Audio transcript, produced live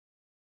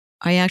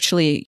I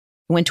actually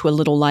went to a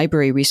little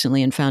library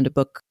recently and found a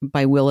book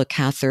by Willa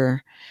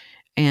Cather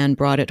and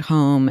brought it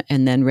home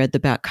and then read the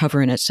back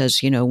cover, and it says,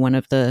 one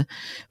of the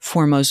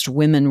foremost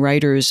women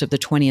writers of the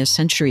 20th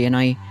century. And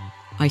I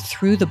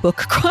threw the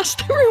book across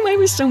the room. I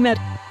was so mad.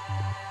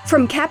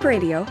 From Cap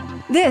Radio,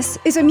 this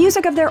is A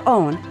Music of Their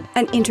Own,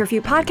 an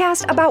interview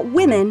podcast about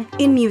women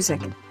in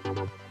music.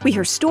 We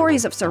hear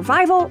stories of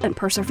survival and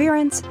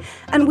perseverance,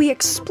 and we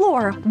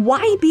explore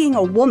why being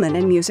a woman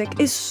in music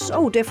is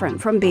so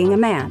different from being a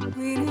man.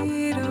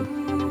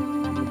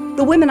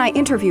 The women I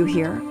interview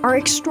here are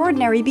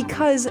extraordinary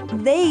because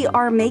they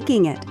are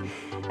making it.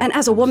 And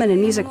as a woman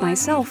in music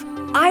myself,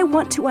 I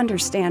want to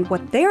understand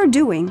what they're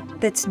doing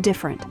that's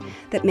different,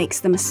 that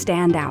makes them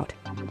stand out.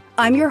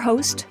 I'm your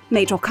host,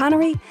 Majel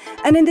Connery,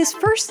 and in this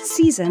first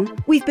season,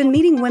 we've been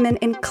meeting women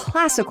in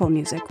classical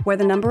music where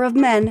the number of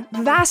men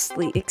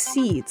vastly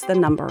exceeds the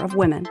number of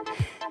women.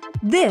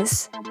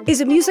 This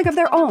is A Music of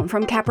Their Own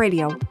from Cap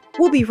Radio.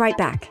 We'll be right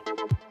back.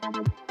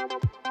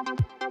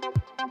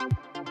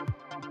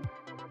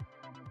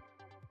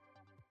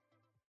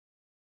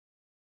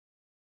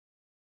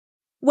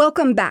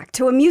 Welcome back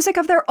to A Music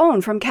of Their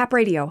Own from Cap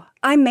Radio.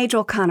 I'm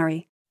Majel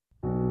Connery.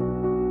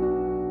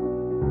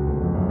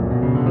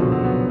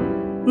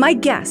 My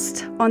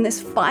guest on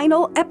this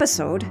final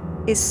episode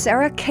is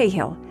Sarah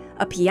Cahill,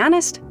 a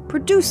pianist,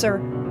 producer,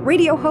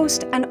 radio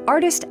host, and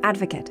artist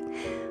advocate.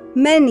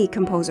 Many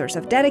composers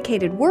have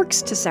dedicated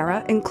works to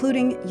Sarah,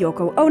 including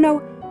Yoko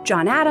Ono,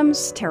 John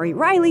Adams, Terry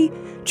Riley,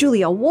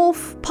 Julia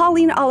Wolf,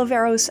 Pauline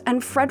Oliveros,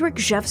 and Frederick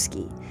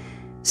Rzewski.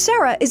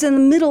 Sarah is in the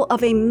middle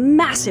of a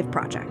massive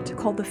project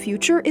called The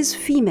Future is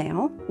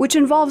Female, which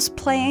involves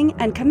playing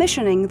and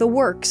commissioning the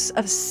works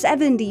of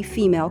 70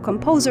 female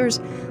composers,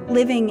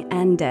 living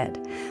and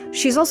dead.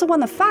 She's also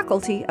on the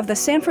faculty of the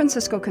San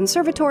Francisco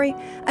Conservatory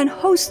and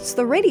hosts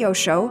the radio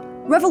show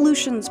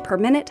Revolutions Per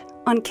Minute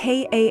on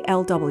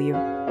KALW.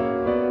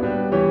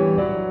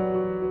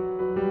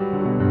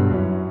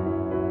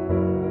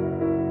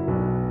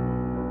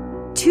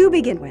 To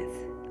begin with,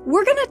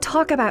 we're going to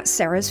talk about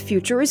Sarah's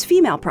Future is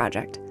Female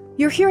project.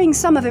 You're hearing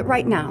some of it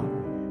right now.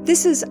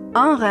 This is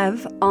Un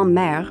Rêve en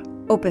Mer,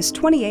 Opus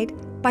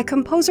 28, by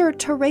composer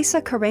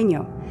Teresa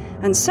Carreño,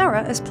 and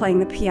Sarah is playing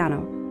the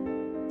piano.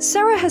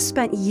 Sarah has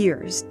spent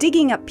years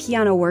digging up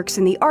piano works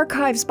in the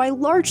archives by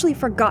largely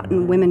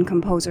forgotten women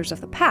composers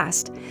of the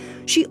past.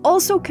 She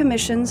also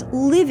commissions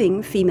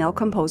living female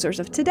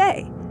composers of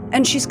today,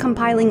 and she's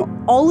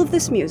compiling all of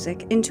this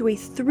music into a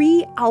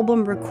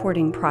 3-album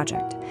recording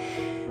project.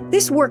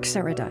 This work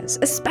Sarah does,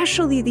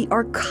 especially the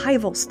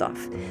archival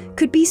stuff,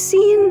 could be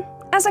seen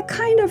as a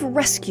kind of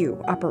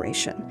rescue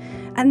operation,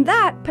 and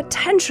that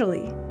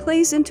potentially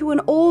plays into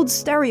an old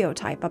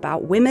stereotype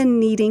about women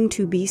needing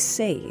to be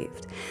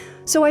saved.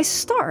 So I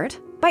start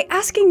by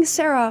asking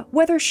Sarah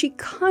whether she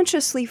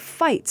consciously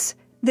fights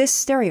this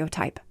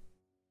stereotype.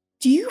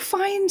 Do you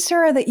find,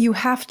 Sarah, that you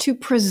have to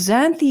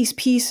present these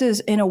pieces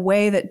in a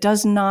way that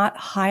does not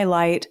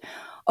highlight,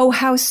 oh,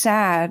 how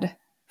sad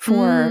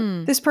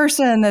for this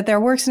person that their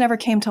works never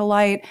came to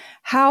light,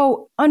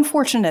 how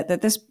unfortunate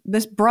that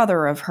this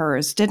brother of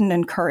hers didn't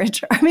encourage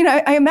her? I mean,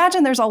 I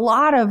imagine there's a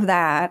lot of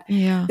that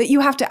that you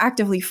have to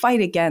actively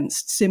fight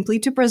against simply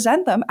to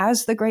present them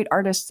as the great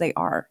artists they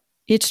are.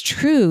 It's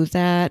true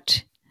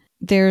that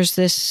there's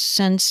this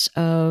sense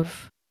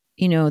of,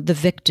 the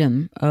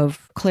victim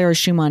of Clara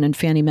Schumann and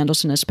Fanny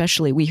Mendelssohn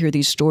especially. We hear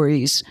these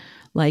stories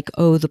like,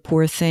 oh, the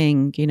poor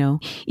thing,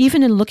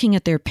 even in looking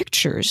at their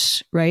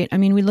pictures, right? I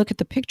mean, we look at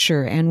the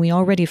picture and we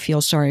already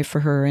feel sorry for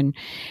her. And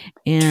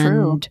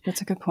True.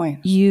 That's a good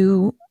point.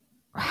 You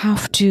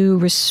have to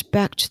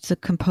respect the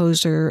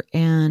composer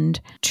and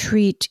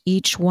treat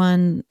each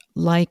one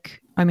like,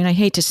 I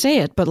hate to say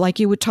it, but like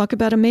you would talk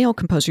about a male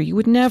composer. You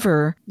would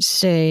never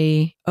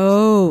say,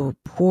 oh,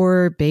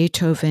 poor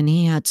Beethoven,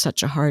 he had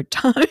such a hard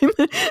time.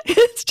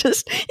 It's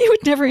just, you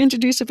would never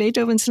introduce a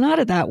Beethoven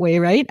sonata that way,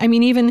 right? I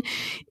mean, even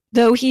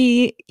though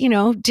he,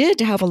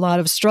 did have a lot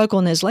of struggle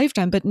in his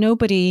lifetime, but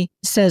nobody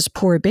says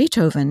poor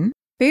Beethoven.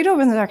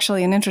 Beethoven is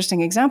actually an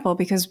interesting example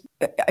because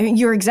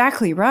you're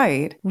exactly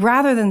right.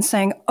 Rather than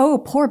saying, oh,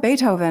 poor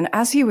Beethoven,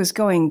 as he was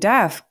going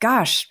deaf,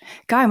 gosh,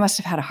 guy must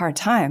have had a hard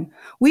time.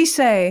 We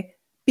say,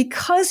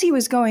 because he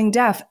was going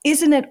deaf,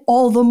 isn't it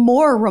all the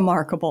more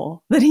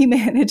remarkable that he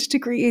managed to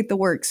create the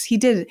works he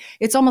did?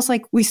 It's almost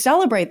like we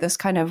celebrate this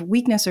kind of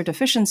weakness or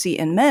deficiency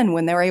in men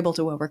when they're able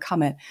to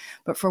overcome it.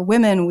 But for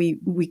women,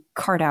 we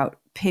cart out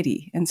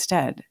pity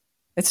instead.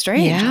 It's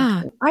strange.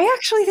 Yeah. I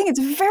actually think it's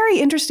a very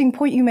interesting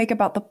point you make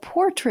about the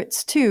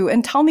portraits too.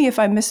 And tell me if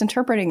I'm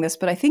misinterpreting this,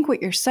 but I think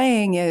what you're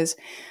saying is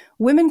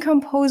women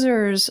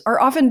composers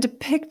are often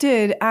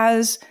depicted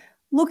as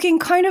looking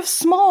kind of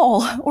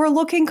small or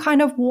looking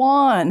kind of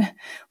wan,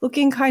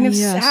 looking kind of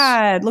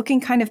sad, looking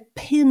kind of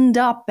pinned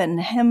up and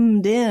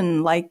hemmed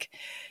in, like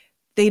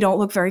they don't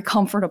look very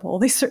comfortable.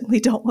 They certainly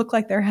don't look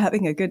like they're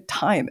having a good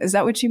time. Is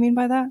that what you mean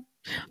by that?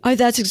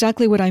 That's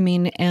exactly what I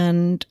mean.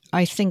 And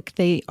I think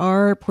they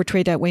are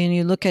portrayed that way. And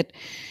you look at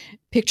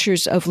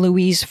pictures of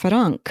Louise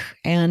Franck,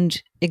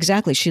 and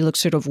exactly, she looks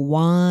sort of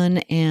wan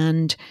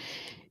and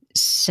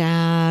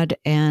sad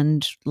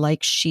and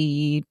like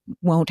she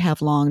won't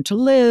have long to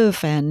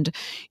live, and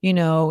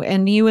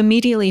and you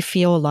immediately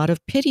feel a lot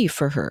of pity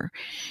for her.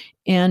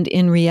 And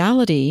in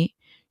reality,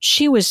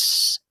 she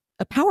was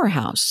a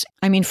powerhouse.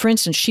 I mean, for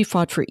instance, she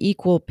fought for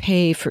equal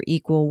pay for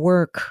equal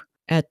work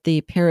at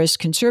the Paris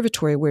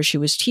Conservatory where she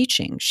was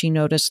teaching. She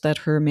noticed that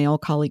her male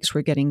colleagues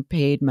were getting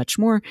paid much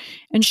more,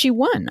 and she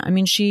won. I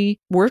mean, she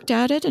worked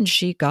at it and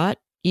she got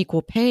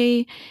equal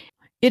pay.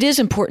 It is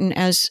important,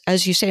 as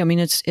you say. I mean,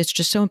 it's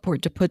just so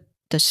important to put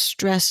the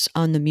stress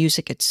on the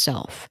music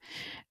itself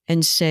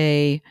and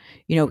say,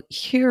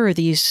 here are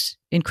these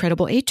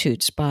incredible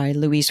etudes by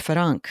Louise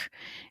Franck,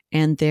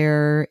 and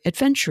they're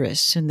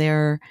adventurous and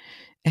they're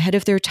ahead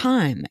of their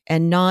time,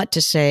 and not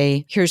to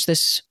say, here's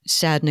this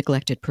sad,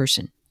 neglected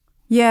person.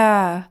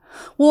 Yeah.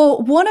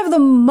 Well, one of the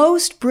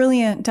most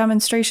brilliant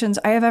demonstrations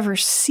I have ever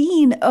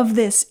seen of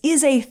this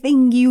is a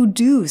thing you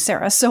do,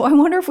 Sarah. So I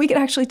wonder if we could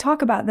actually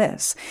talk about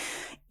this.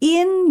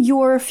 In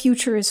your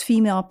Future is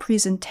Female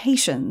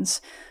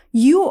presentations,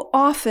 you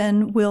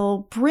often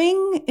will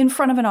bring in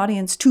front of an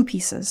audience two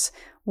pieces.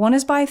 One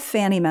is by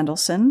Fanny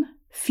Mendelssohn,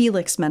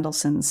 Felix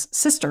Mendelssohn's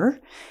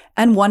sister,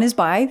 and one is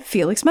by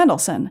Felix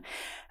Mendelssohn.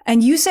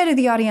 And you say to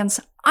the audience,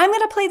 I'm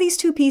going to play these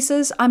two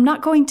pieces. I'm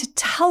not going to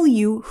tell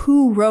you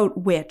who wrote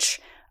which.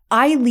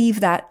 I leave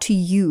that to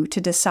you to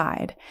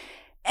decide.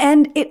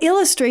 And it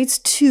illustrates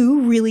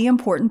two really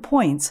important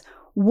points.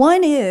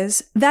 One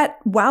is that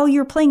while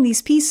you're playing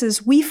these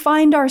pieces, we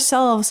find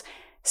ourselves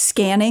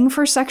scanning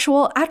for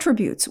sexual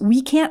attributes.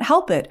 We can't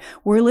help it.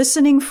 We're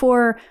listening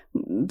for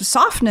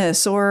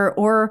softness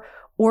or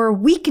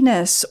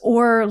weakness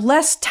or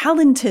less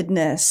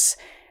talentedness.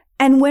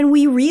 And when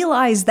we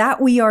realize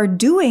that we are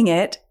doing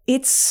it,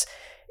 it's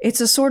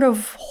a sort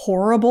of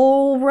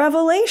horrible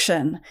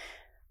revelation.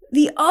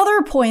 The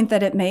other point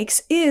that it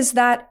makes is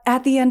that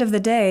at the end of the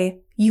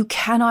day, you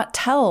cannot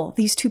tell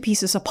these two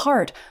pieces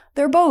apart.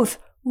 They're both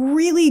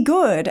really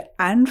good,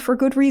 and for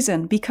good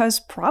reason,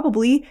 because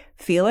probably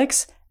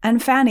Felix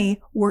and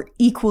Fanny were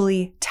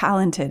equally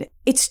talented.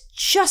 It's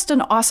just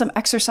an awesome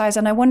exercise,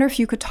 and I wonder if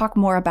you could talk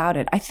more about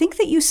it. I think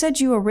that you said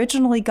you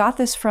originally got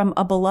this from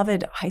a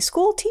beloved high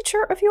school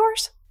teacher of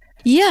yours?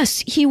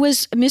 Yes, he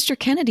was Mr.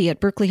 Kennedy at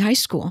Berkeley High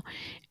School,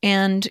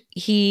 and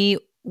he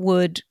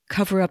would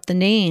cover up the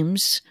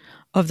names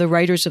of the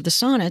writers of the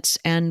sonnets,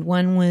 and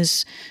one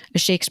was a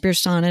Shakespeare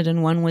sonnet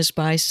and one was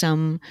by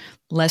some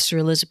lesser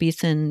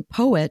Elizabethan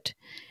poet.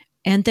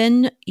 And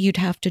then you'd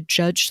have to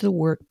judge the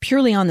work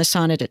purely on the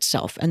sonnet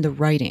itself and the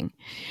writing.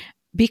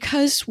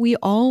 Because we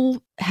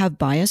all have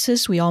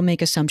biases, we all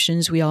make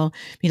assumptions, we all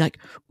be like,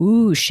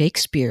 ooh,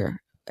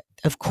 Shakespeare.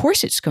 Of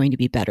course it's going to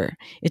be better.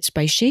 It's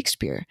by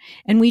Shakespeare.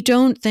 And we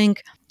don't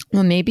think,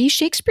 well, maybe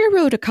Shakespeare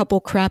wrote a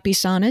couple crappy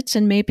sonnets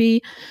and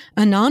maybe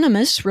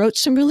Anonymous wrote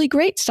some really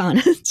great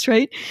sonnets,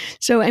 right?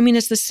 So, I mean,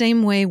 it's the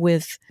same way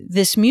with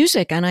this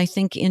music. And I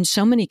think in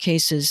so many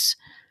cases,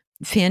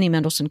 Fanny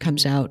Mendelssohn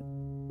comes out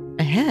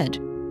ahead.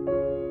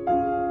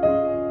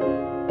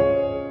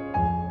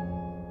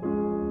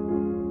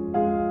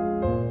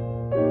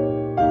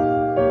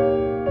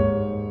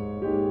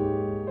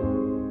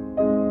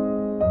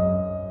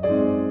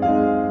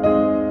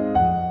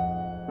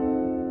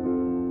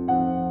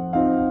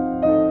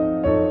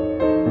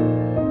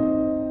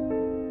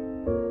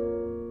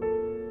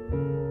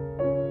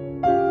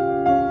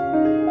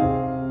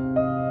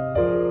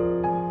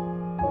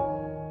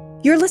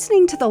 You're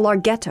listening to the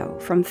Larghetto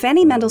from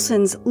Fanny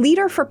Mendelssohn's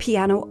Lieder for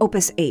Piano,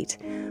 Opus 8.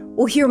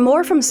 We'll hear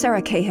more from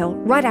Sarah Cahill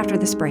right after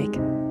this break.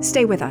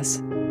 Stay with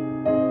us.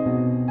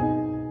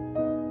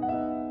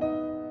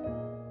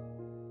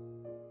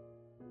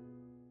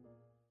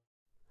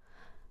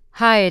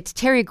 Hi, it's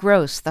Terry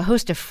Gross, the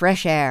host of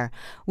Fresh Air.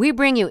 We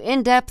bring you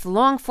in-depth,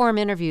 long-form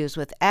interviews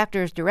with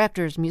actors,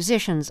 directors,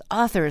 musicians,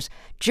 authors,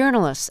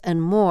 journalists,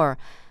 and more.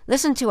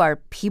 Listen to our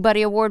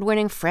Peabody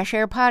Award-winning Fresh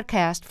Air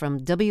podcast from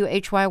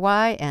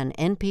WHYY and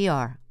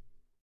NPR.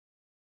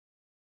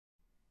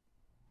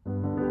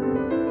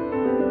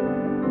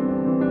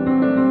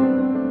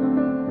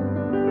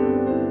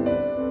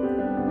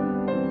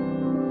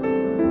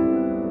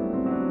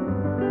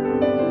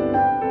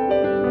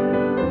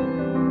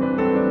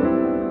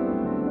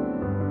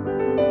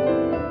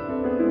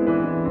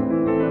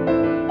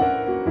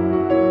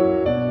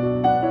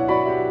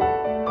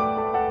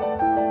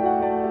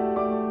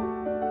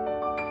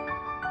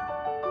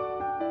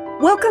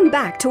 Welcome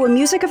back to A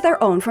Music of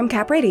Their Own from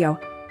Cap Radio.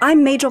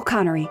 I'm Majel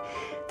Connery.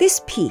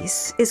 This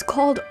piece is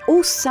called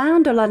Au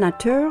sein de la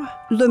nature,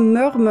 le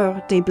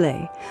murmure des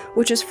blés,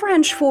 which is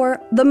French for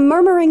the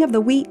murmuring of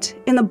the wheat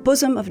in the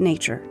bosom of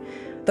nature.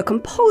 The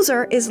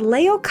composer is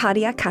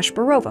Leocadia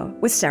Kashparova,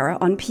 with Sarah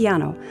on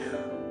piano.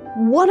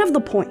 One of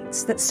the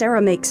points that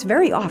Sarah makes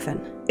very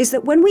often is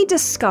that when we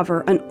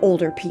discover an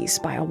older piece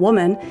by a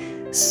woman,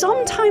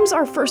 sometimes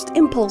our first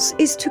impulse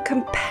is to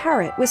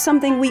compare it with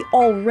something we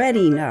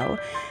already know,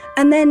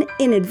 and then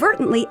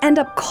inadvertently end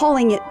up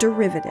calling it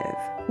derivative.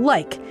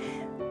 Like,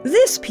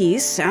 this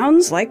piece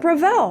sounds like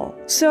Ravel.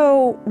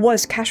 So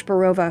was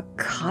Kashparova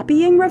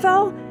copying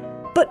Ravel?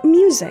 But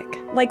music,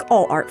 like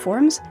all art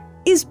forms,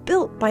 is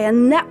built by a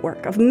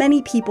network of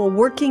many people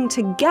working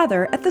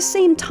together at the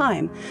same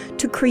time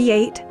to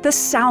create the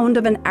sound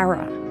of an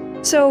era.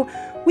 So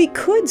we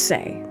could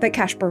say that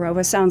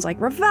Kashparova sounds like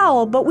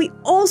Ravel, but we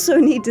also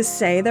need to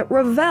say that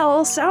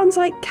Ravel sounds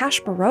like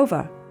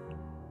Kashparova.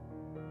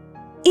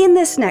 In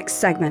this next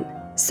segment,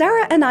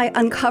 Sarah and I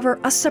uncover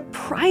a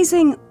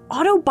surprising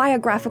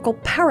autobiographical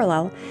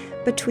parallel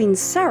between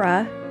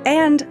Sarah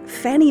and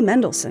Fanny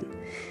Mendelssohn.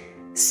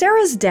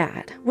 Sarah's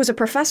dad was a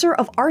professor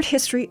of art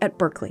history at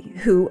Berkeley,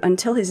 who,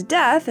 until his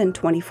death in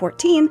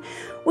 2014,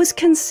 was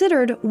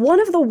considered one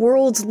of the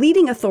world's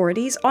leading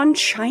authorities on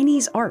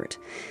Chinese art.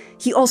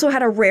 He also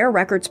had a rare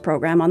records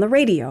program on the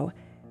radio.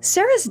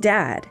 Sarah's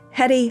dad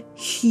had a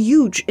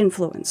huge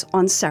influence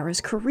on Sarah's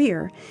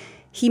career.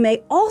 He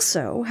may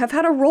also have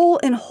had a role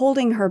in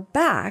holding her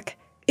back,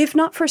 if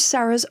not for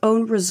Sarah's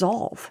own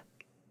resolve.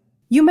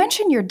 You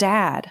mentioned your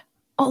dad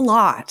a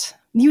lot.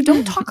 You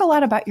don't talk a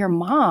lot about your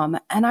mom.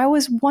 And I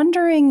was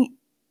wondering,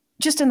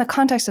 just in the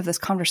context of this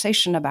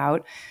conversation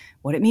about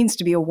what it means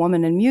to be a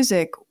woman in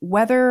music,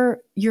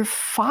 whether your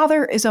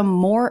father is a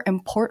more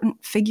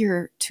important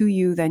figure to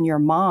you than your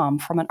mom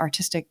from an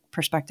artistic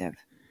perspective.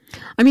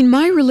 I mean,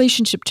 my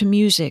relationship to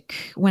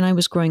music when I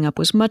was growing up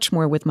was much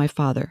more with my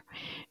father.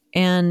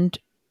 And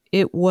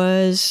it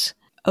was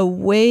a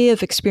way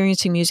of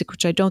experiencing music,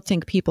 which I don't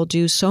think people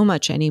do so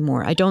much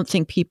anymore. I don't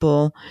think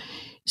people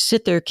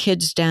sit their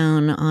kids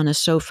down on a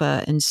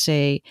sofa and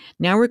say,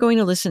 now we're going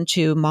to listen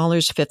to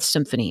Mahler's Fifth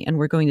Symphony, and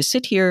we're going to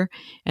sit here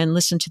and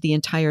listen to the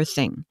entire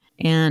thing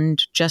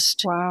and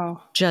just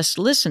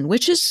listen,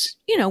 which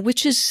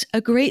is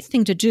a great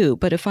thing to do.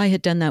 But if I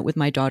had done that with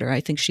my daughter, I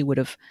think she would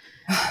have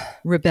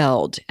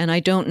rebelled. And I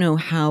don't know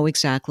how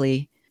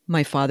exactly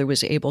my father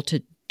was able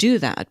to do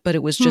that, but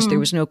it was just, there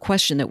was no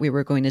question that we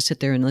were going to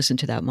sit there and listen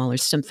to that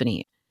Mahler's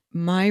symphony.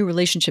 My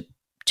relationship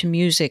to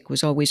music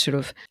was always sort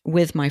of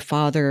with my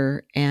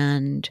father,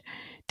 and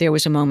there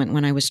was a moment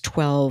when I was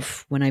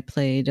 12 when I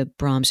played a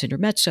Brahms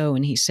intermezzo,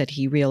 and he said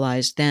he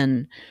realized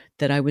then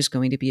that I was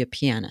going to be a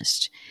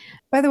pianist.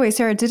 By the way,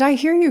 Sarah, did I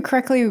hear you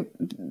correctly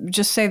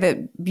just say that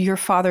your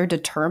father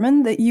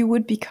determined that you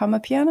would become a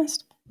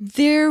pianist?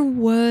 There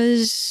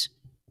was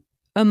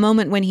a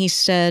moment when he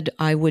said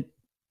I would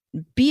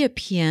be a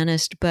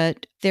pianist,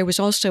 but there was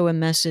also a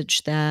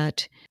message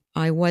that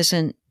I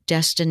wasn't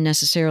destined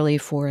necessarily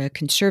for a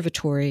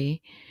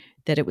conservatory,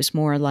 that it was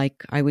more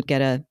like I would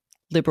get a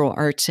liberal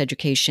arts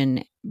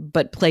education,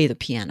 but play the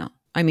piano.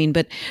 I mean,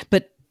 but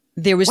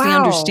there was the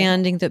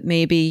understanding that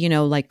maybe,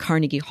 like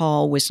Carnegie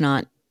Hall was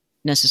not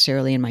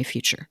necessarily in my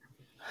future.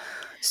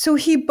 So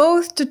he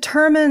both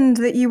determined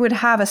that you would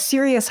have a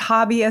serious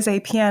hobby as a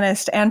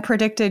pianist and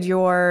predicted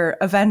your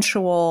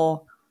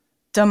eventual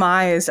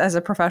demise as a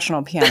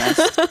professional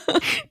pianist.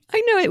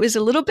 I know, it was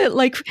a little bit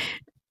like,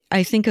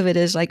 I think of it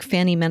as like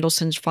Fanny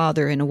Mendelssohn's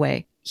father in a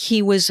way.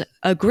 He was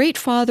a great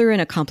father and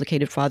a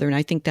complicated father. And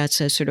I think that's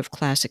a sort of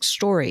classic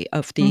story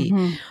of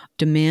the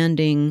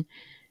demanding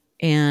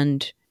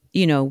and,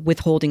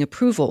 withholding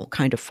approval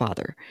kind of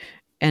father.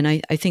 And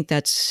I think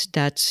that's,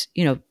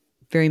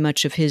 very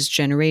much of his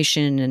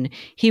generation. And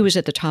he was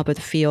at the top of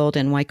the field.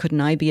 And why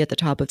couldn't I be at the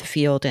top of the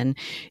field? And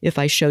if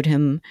I showed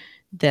him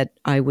that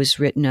I was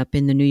written up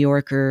in the New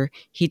Yorker,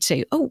 he'd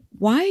say, "Oh,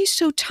 why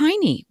so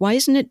tiny? Why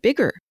isn't it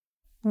bigger?"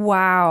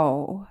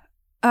 Wow.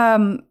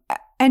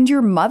 And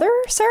your mother,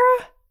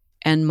 Sarah?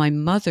 And my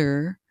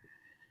mother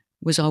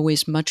was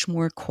always much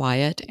more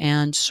quiet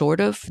and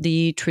sort of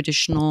the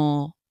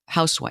traditional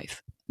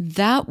housewife.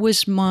 That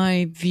was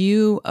my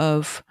view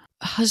of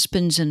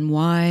husbands and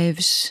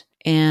wives,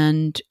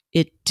 and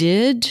it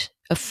did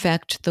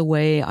affect the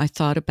way I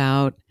thought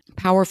about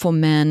powerful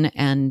men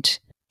and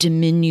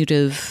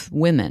diminutive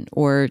women,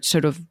 or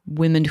sort of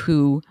women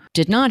who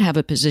did not have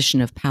a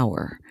position of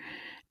power.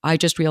 I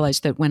just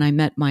realized that when I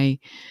met my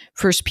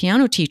first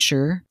piano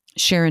teacher,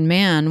 Sharon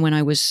Mann, when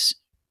I was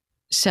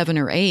 7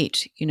 or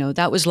 8,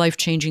 that was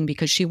life-changing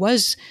because she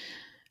was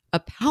a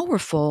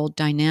powerful,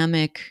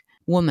 dynamic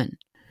woman.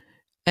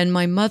 And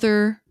my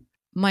mother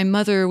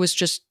was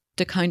just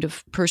the kind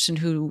of person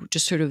who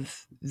just sort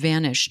of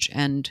vanished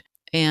and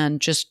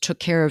just took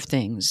care of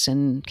things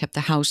and kept the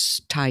house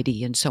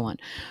tidy and so on.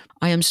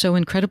 I am so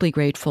incredibly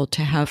grateful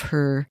to have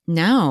her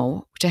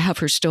now, to have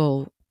her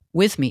still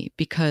with me,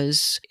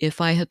 because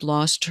if I had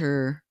lost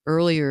her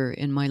earlier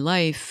in my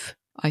life,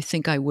 I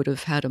think I would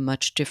have had a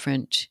much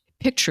different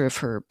picture of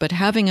her. But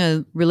having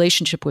a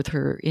relationship with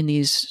her in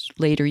these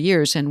later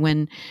years, and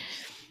when,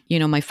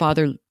 my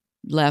father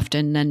left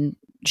and then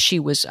she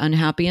was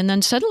unhappy, and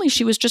then suddenly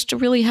she was just a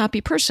really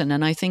happy person.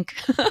 And I think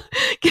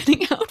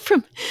getting out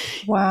from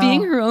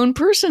being her own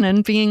person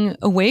and being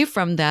away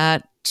from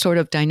that sort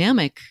of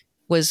dynamic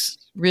was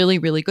really,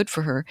 really good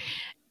for her.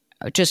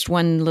 Just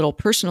one little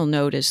personal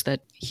note is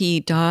that he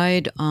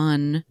died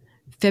on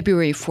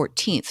February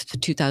 14th,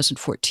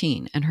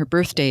 2014, and her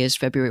birthday is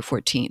February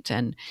 14th.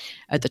 And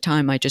at the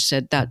time, I just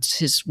said that's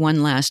his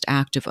one last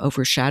act of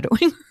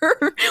overshadowing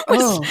her,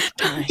 was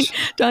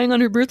dying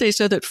on her birthday,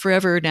 so that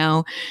forever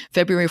now,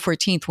 February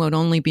 14th won't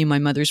only be my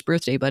mother's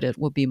birthday, but it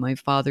will be my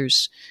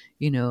father's,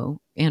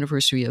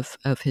 anniversary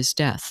of his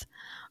death.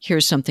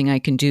 Here's something I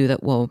can do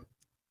that will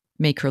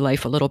make her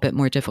life a little bit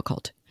more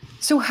difficult.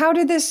 So how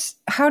did this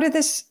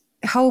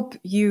help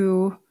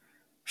you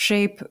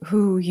shape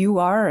who you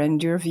are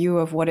and your view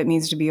of what it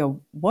means to be a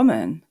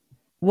woman?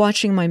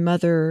 Watching my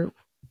mother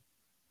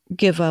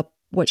give up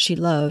what she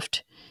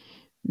loved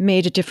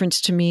made a difference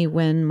to me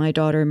when my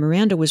daughter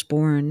Miranda was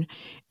born,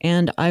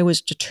 and I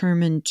was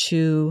determined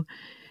to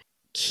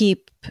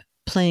keep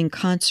playing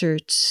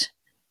concerts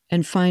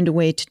and find a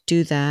way to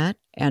do that.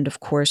 And of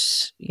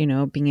course,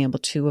 being able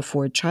to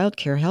afford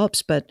childcare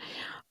helps, but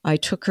I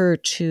took her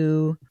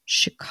to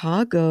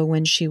Chicago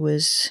when she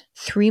was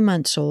 3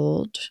 months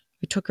old.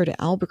 I took her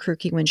to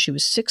Albuquerque when she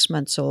was 6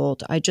 months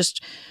old. I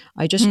just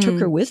took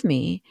her with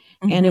me,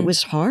 and it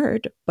was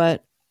hard,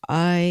 but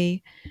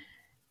I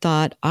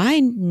thought I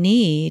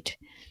need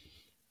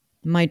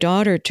my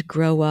daughter to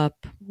grow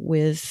up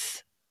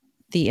with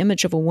the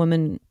image of a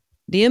woman,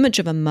 the image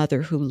of a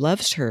mother who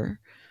loves her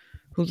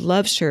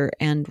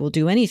and will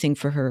do anything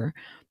for her,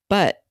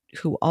 but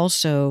who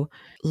also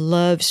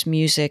loves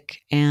music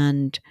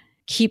and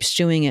keeps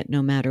doing it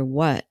no matter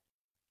what.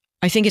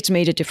 I think it's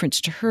made a difference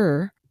to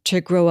her to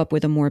grow up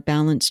with a more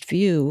balanced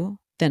view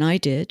than I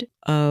did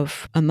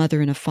of a mother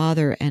and a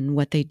father and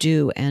what they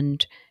do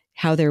and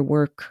how their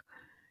work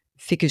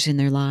figures in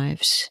their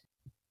lives.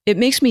 It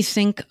makes me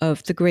think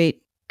of the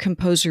great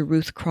composer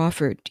Ruth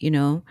Crawford,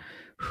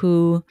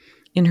 who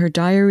in her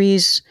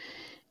diaries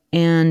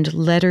and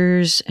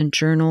letters and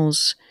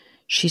journals,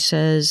 she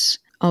says,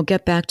 I'll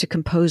get back to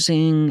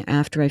composing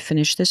after I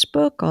finish this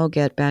book. I'll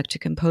get back to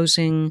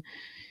composing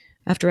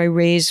after I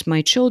raise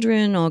my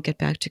children. I'll get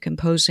back to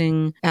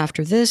composing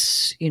after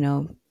this,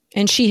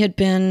 And she had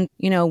been,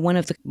 one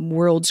of the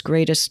world's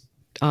greatest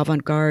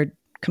avant-garde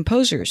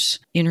composers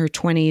in her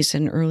 20s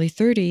and early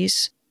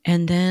 30s.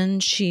 And then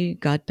she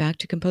got back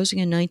to composing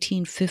in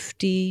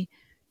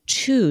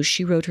 1952.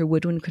 She wrote her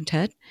woodwind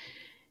quintet,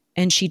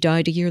 and she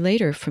died a year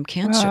later from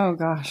cancer. Oh,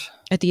 gosh.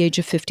 At the age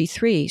of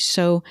 53.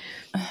 So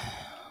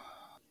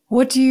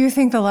what do you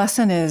think the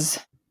lesson is?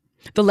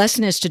 The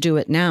lesson is to do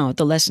it now.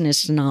 The lesson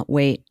is to not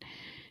wait.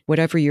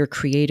 Whatever your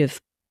creative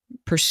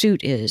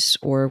pursuit is,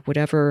 or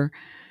whatever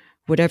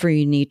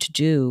you need to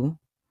do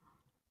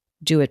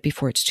it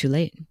before it's too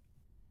late.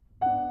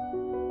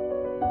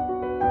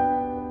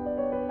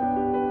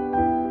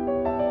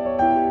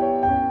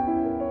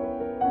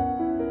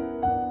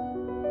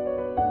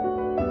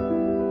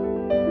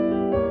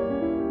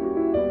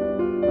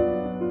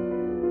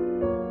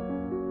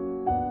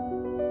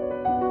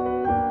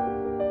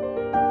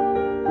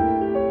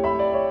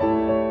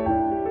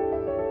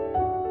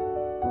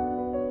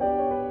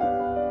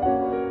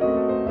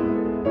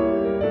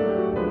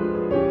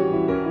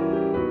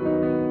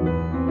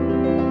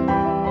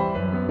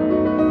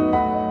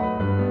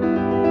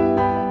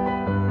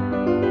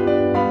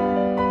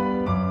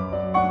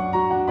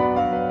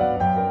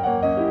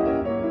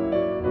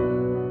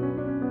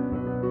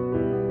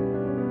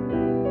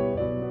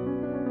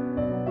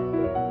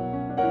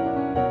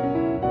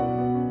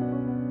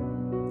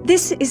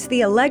 This is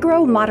the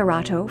Allegro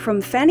Moderato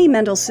from Fanny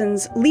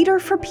Mendelssohn's Lieder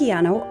for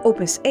Piano,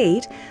 Opus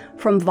 8,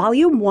 from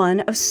Volume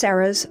 1 of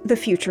Sarah's The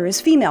Future is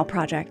Female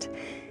project.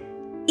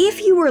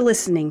 If you were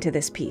listening to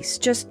this piece,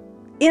 just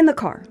in the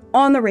car,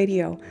 on the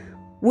radio,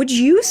 would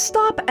you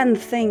stop and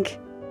think,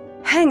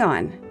 hang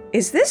on,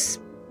 is this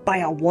by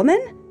a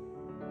woman?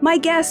 My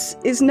guess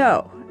is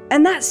no,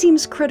 and that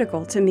seems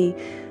critical to me,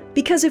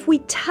 because if we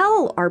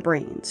tell our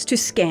brains to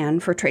scan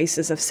for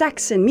traces of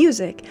sex in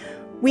music,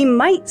 we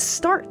might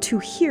start to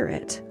hear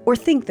it or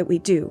think that we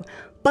do,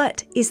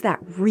 but is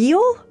that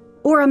real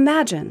or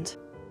imagined?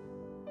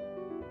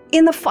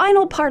 In the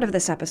final part of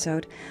this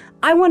episode,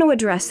 I want to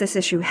address this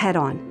issue head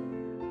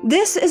on.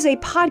 This is a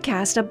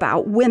podcast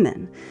about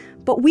women,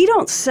 but we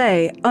don't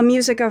say a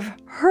music of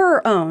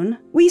her own,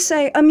 we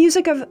say a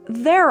music of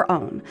their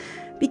own,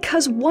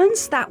 because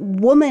once that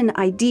woman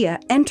idea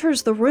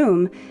enters the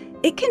room,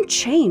 it can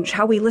change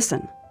how we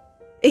listen.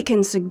 It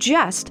can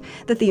suggest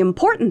that the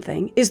important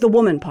thing is the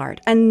woman part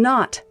and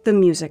not the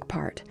music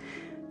part.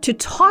 To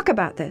talk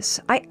about this,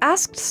 I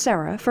asked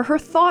Sarah for her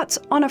thoughts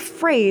on a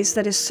phrase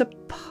that is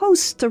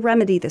supposed to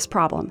remedy this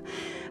problem.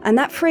 And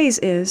that phrase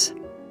is,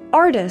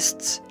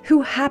 artists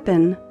who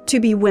happen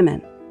to be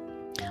women.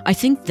 I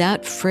think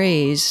that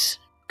phrase,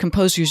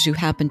 composers who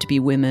happen to be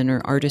women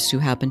or artists who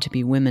happen to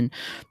be women,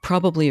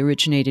 probably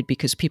originated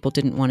because people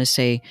didn't want to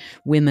say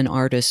women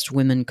artists,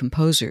 women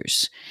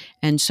composers.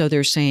 And so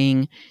they're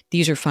saying,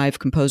 these are 5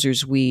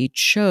 composers we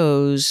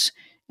chose,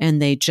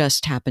 and they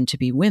just happen to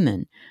be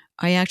women.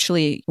 I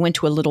actually went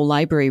to a little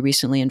library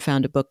recently and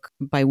found a book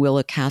by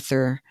Willa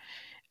Cather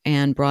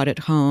and brought it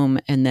home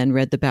and then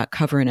read the back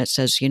cover, and it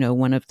says,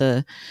 one of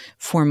the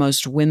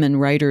foremost women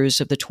writers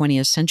of the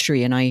 20th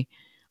century. And I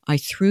I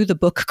threw the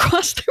book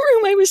across the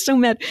room. I was so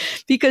mad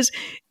because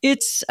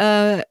it's,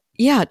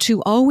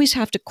 to always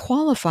have to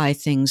qualify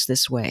things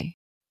this way.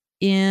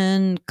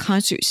 In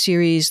concert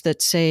series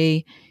that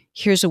say,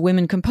 here's a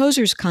women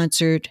composers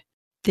concert,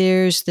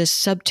 there's this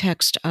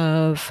subtext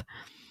of,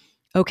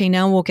 okay,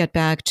 now we'll get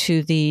back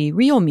to the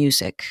real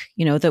music,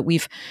 that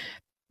we've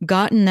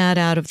gotten that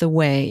out of the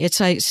way. It's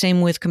like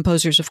same with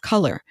composers of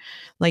color.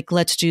 Like,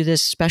 let's do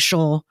this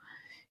special,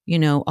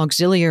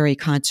 auxiliary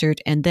concert,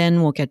 and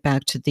then we'll get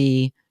back to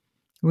the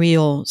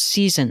real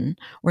season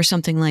or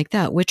something like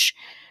that, which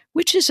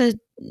is a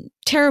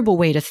terrible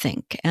way to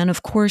think. And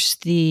of course,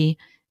 the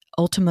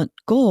ultimate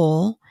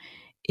goal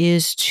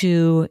is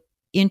to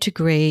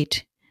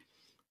integrate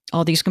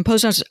all these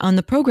composers on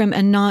the program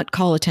and not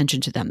call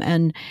attention to them.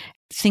 And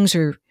things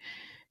are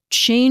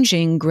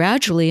changing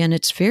gradually, and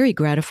it's very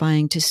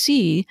gratifying to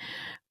see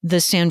the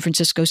San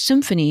Francisco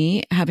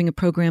Symphony having a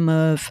program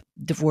of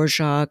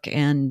Dvorak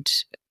and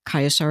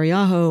Kaya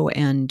Sariaho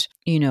and,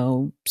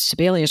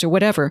 Sibelius or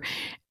whatever,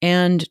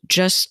 and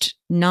just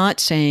not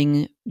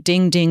saying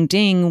ding, ding,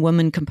 ding,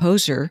 woman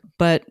composer,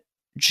 but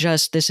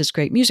just this is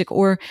great music.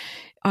 Or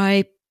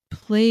I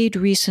played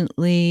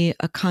recently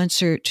a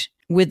concert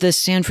with the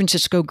San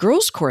Francisco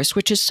Girls Chorus,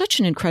 which is such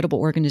an incredible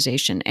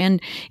organization.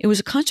 And it was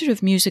a concert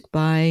of music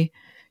by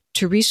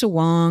Teresa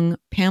Wong,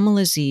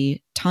 Pamela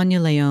Z, Tanya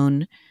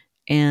Leon,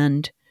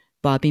 and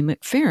Bobby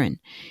McFerrin.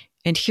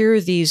 And here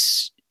are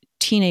these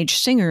teenage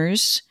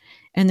singers,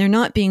 and they're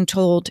not being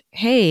told,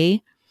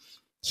 hey,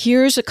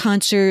 here's a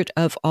concert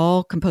of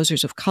all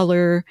composers of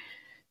color.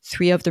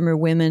 3 of them are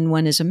women,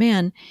 1 is a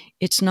man.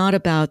 It's not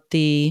about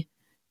the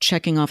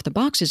checking off the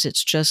boxes.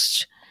 It's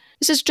just,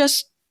 this is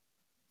just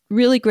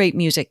really great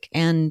music,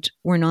 and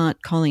we're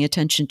not calling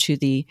attention to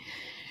the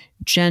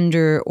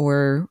gender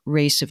or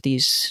race of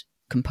these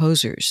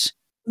composers.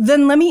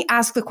 Then let me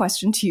ask the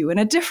question to you in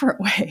a different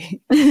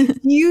way. Do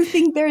you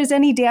think there is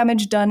any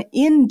damage done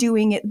in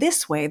doing it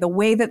this way, the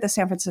way that the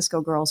San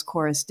Francisco Girls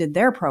Chorus did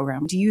their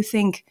program? Do you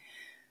think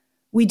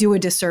we do a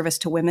disservice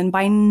to women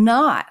by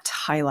not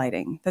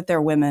highlighting that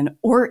they're women?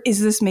 Or is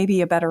this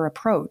maybe a better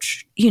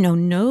approach?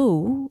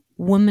 No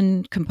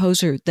woman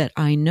composer that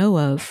I know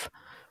of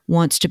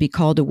wants to be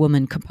called a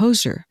woman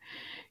composer.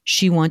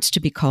 She wants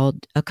to be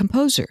called a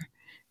composer,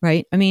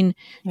 right? I mean,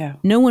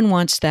 No one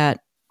wants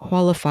that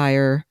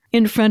qualifier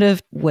in front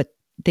of what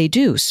they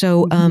do.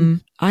 So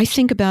I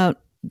think about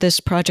this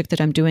project that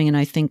I'm doing, and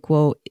I think,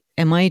 well,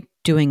 am I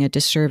doing a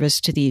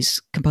disservice to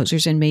these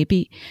composers? And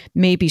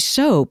maybe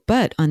so.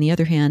 But on the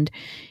other hand,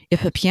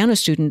 if a piano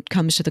student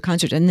comes to the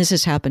concert, and this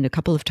has happened a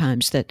couple of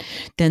times, that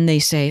then they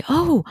say,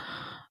 oh,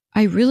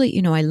 I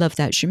really, I love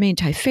that Germaine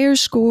Taillefer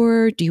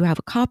score. Do you have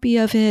a copy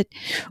of it?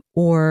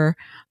 Or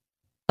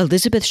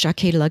Elizabeth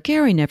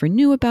Jacquet-Laguerre, I never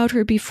knew about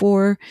her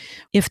before.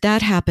 If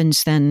that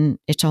happens, then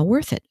it's all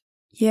worth it.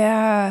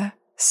 Yeah.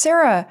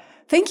 Sarah,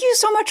 thank you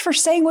so much for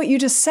saying what you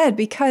just said,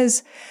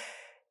 because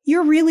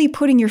you're really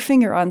putting your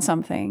finger on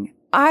something.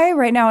 I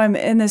right now am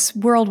in this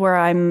world where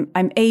I'm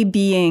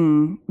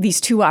A-Bing these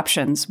 2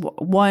 options.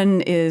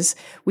 One is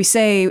we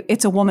say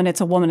it's a woman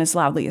as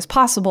loudly as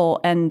possible,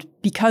 and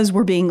because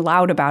we're being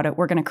loud about it,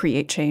 we're going to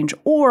create change.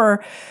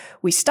 Or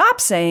we stop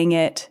saying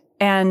it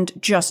and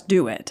just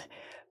do it.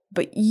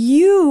 But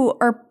you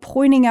are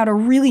pointing out a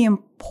really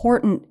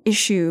important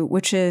issue,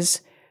 which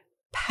is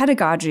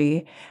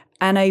pedagogy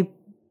and a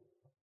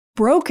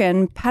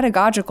broken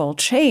pedagogical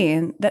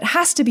chain that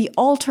has to be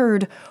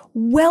altered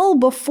well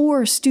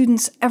before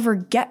students ever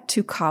get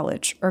to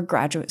college or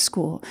graduate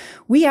school.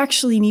 We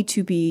actually need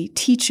to be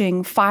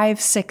teaching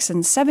 5, 6,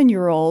 and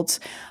 7-year-olds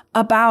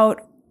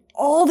about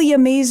all the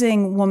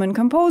amazing woman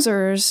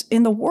composers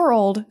in the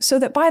world so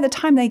that by the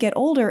time they get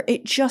older,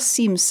 it just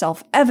seems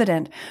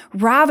self-evident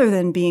rather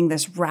than being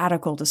this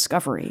radical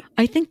discovery.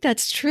 I think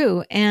that's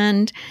true.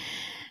 And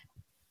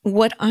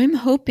what I'm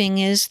hoping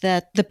is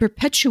that the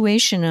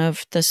perpetuation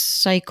of the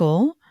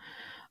cycle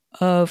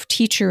of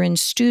teacher and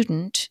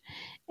student,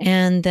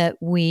 and that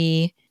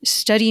we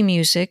study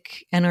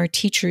music and our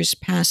teachers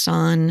pass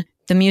on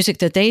the music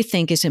that they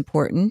think is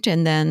important,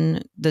 and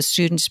then the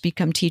students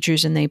become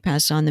teachers and they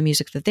pass on the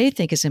music that they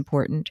think is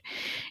important.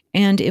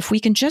 And if we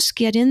can just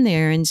get in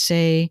there and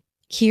say,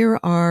 here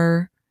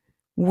are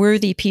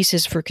worthy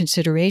pieces for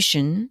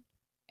consideration,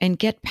 and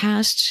get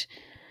past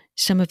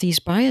some of these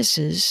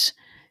biases,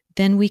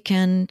 then we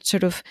can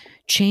sort of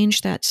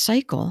change that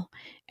cycle.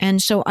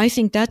 And so I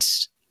think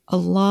that's a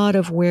lot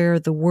of where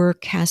the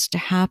work has to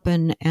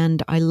happen.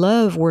 And I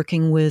love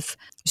working with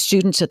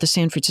students at the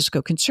San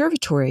Francisco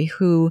Conservatory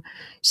who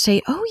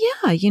say, oh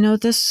yeah,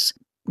 this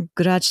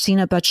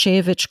Gracina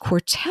Bacevich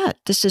quartet,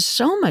 this is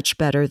so much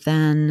better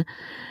than,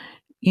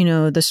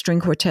 the string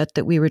quartet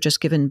that we were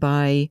just given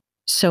by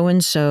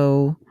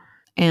so-and-so.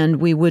 And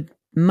we would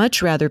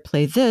much rather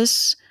play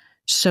this.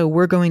 So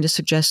we're going to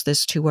suggest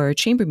this to our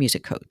chamber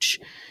music coach,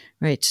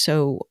 right?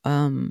 So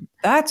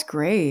that's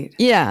great.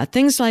 Yeah,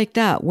 things like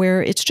that,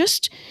 where it's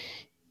just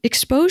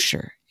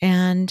exposure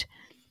and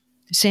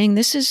saying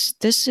this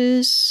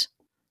is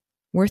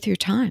worth your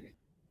time.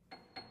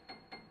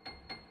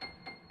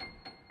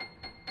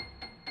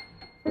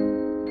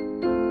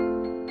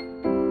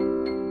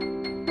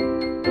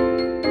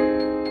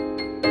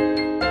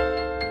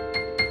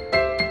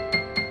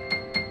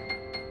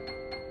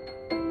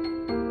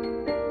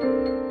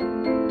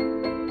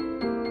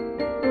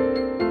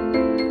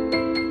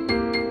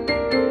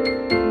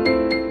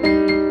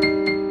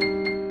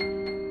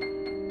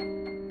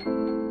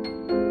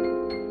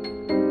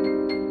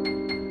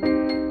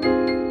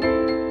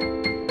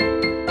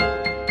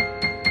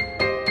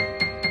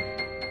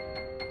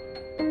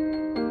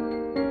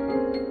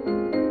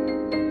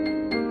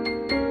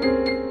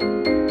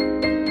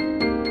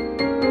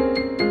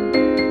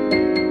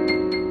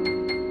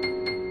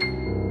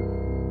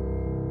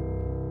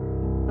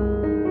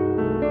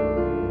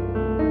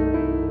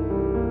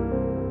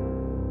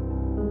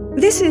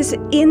 This is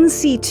In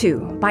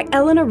C2 by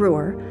Eleanor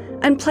Ruhr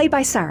and played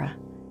by Sarah.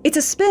 It's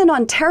a spin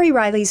on Terry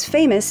Riley's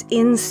famous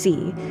In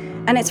C,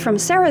 and it's from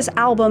Sarah's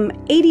album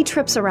 80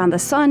 Trips Around the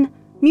Sun,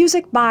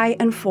 music by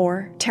and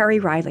for Terry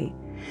Riley.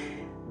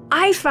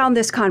 I found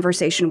this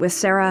conversation with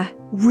Sarah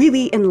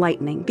really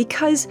enlightening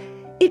because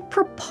it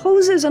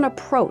proposes an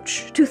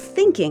approach to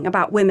thinking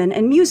about women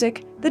and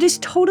music that is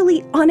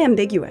totally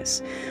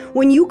unambiguous.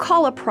 When you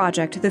call a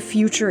project The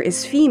Future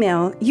is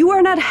Female, you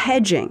are not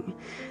hedging.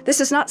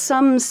 This is not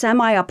some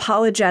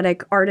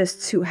semi-apologetic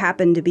artists who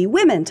happen to be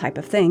women type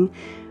of thing.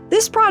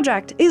 This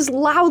project is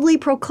loudly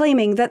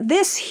proclaiming that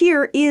this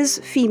here is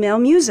female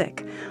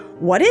music.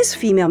 What is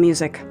female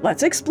music?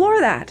 Let's explore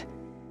that.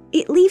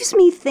 It leaves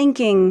me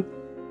thinking,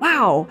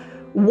 wow,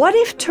 what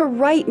if to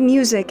write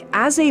music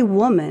as a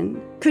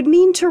woman could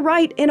mean to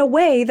write in a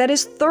way that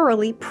is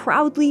thoroughly,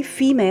 proudly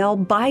female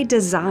by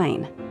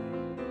design?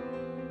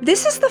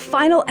 This is the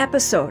final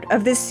episode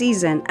of this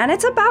season, and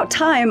it's about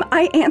time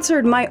I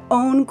answered my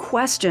own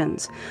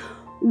questions.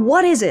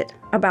 What is it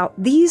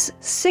about these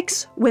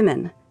 6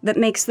 women that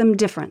makes them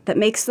different, that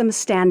makes them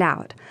stand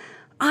out?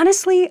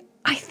 Honestly,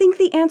 I think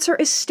the answer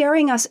is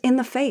staring us in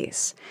the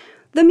face.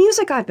 The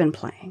music I've been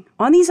playing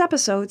on these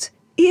episodes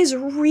is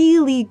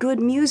really good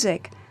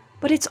music,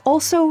 but it's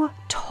also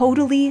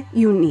totally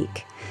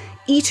unique.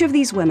 Each of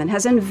these women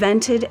has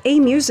invented a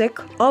music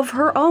of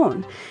her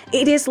own.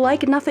 It is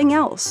like nothing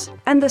else,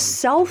 and the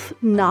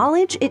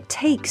self-knowledge it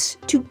takes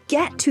to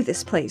get to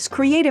this place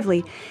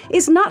creatively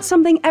is not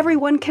something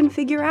everyone can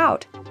figure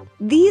out.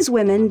 These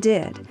women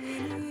did.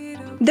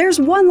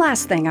 There's one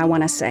last thing I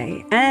want to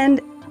say,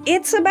 and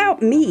it's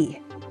about me.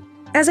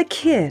 As a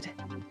kid,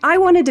 I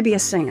wanted to be a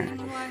singer,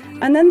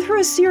 and then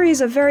through a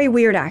series of very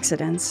weird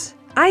accidents,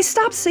 I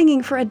stopped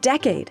singing for a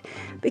decade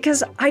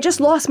because I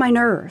just lost my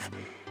nerve.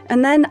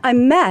 And then I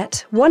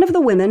met one of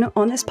the women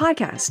on this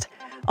podcast.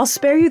 I'll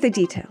spare you the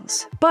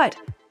details, but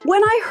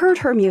when I heard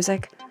her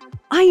music,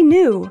 I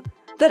knew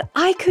that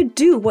I could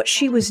do what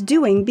she was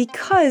doing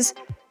because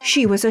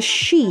she was a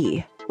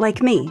she,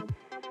 like me.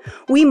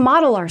 We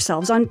model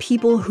ourselves on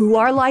people who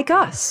are like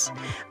us.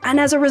 And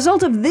as a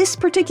result of this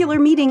particular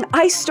meeting,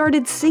 I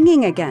started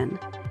singing again.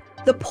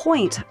 The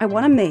point I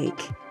want to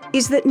make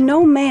is that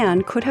no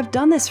man could have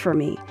done this for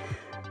me.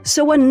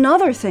 So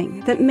another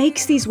thing that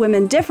makes these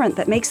women different,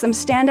 that makes them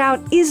stand out,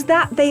 is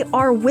that they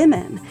are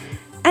women.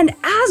 And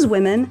as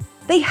women,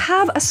 they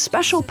have a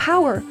special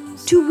power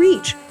to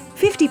reach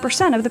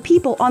 50% of the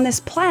people on this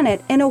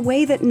planet in a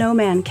way that no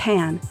man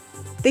can.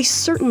 They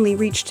certainly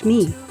reached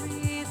me.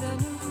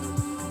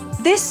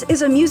 This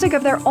is a music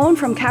of their own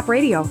from Cap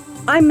Radio.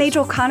 I'm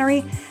Majel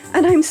Connery,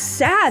 and I'm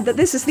sad that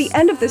this is the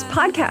end of this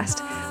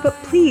podcast. But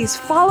please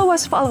follow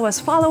us,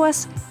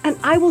 and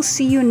I will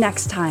see you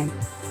next time.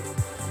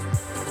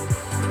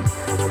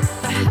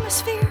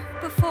 Hemisphere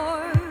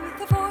before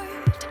the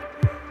void,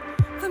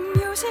 the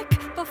music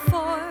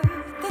before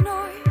the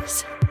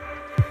noise,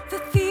 the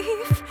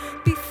thief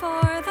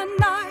before the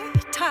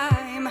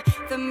nighttime,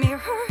 the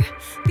mirror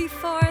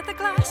before the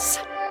glass.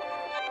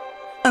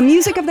 A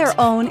Music of Their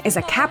Own is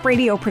a Cap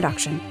Radio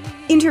production.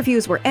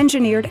 Interviews were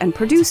engineered and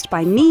produced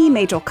by me,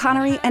 Majel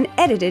Connery, and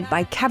edited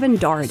by Kevin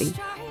Doherty.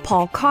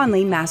 Paul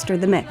Conley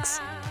mastered the mix.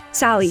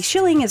 Sally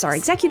Schilling is our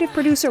executive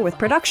producer with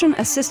production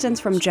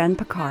assistance from Jen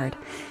Picard.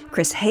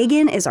 Chris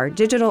Hagen is our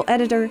digital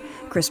editor.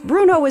 Chris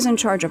Bruno is in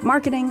charge of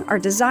marketing. Our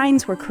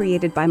designs were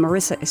created by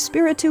Marissa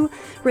Espiritu.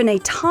 Renee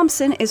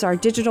Thompson is our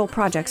digital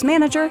projects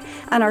manager.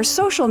 And our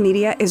social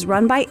media is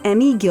run by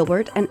Emmy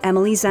Gilbert and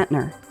Emily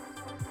Zentner.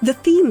 The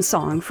theme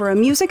song for A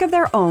Music of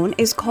Their Own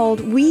is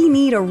called We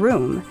Need a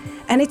Room,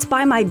 and it's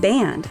by my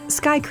band,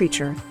 Sky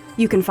Creature.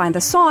 You can find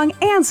the song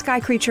and Sky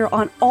Creature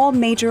on all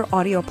major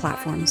audio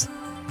platforms.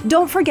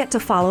 Don't forget to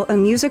follow A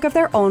Music of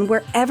Their Own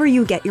wherever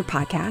you get your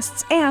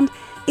podcasts, and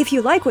if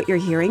you like what you're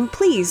hearing,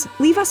 please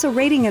leave us a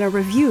rating and a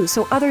review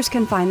so others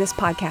can find this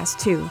podcast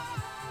too.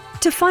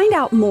 To find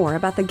out more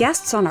about the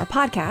guests on our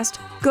podcast,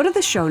 go to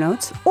the show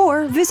notes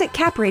or visit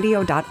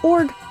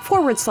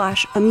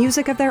capradio.org/A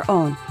Music of Their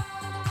Own.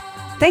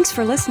 Thanks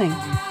for listening.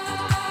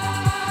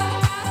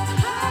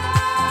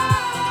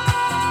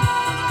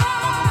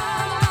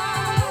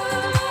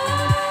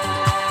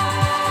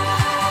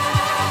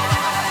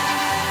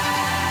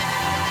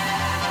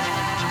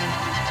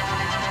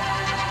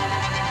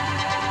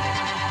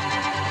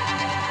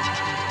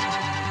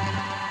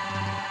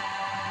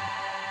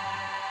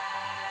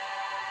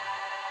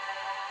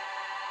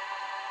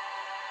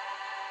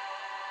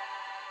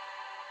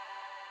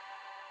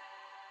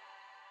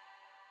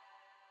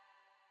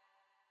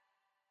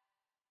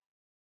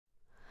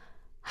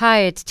 Hi,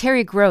 it's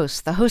Terry Gross,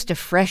 the host of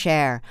Fresh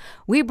Air.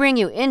 We bring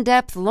you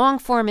in-depth,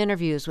 long-form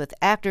interviews with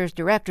actors,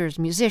 directors,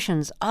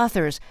 musicians,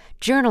 authors,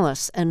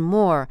 journalists, and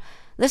more.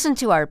 Listen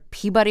to our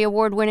Peabody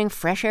Award-winning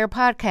Fresh Air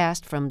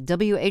podcast from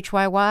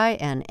WHYY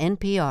and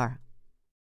NPR.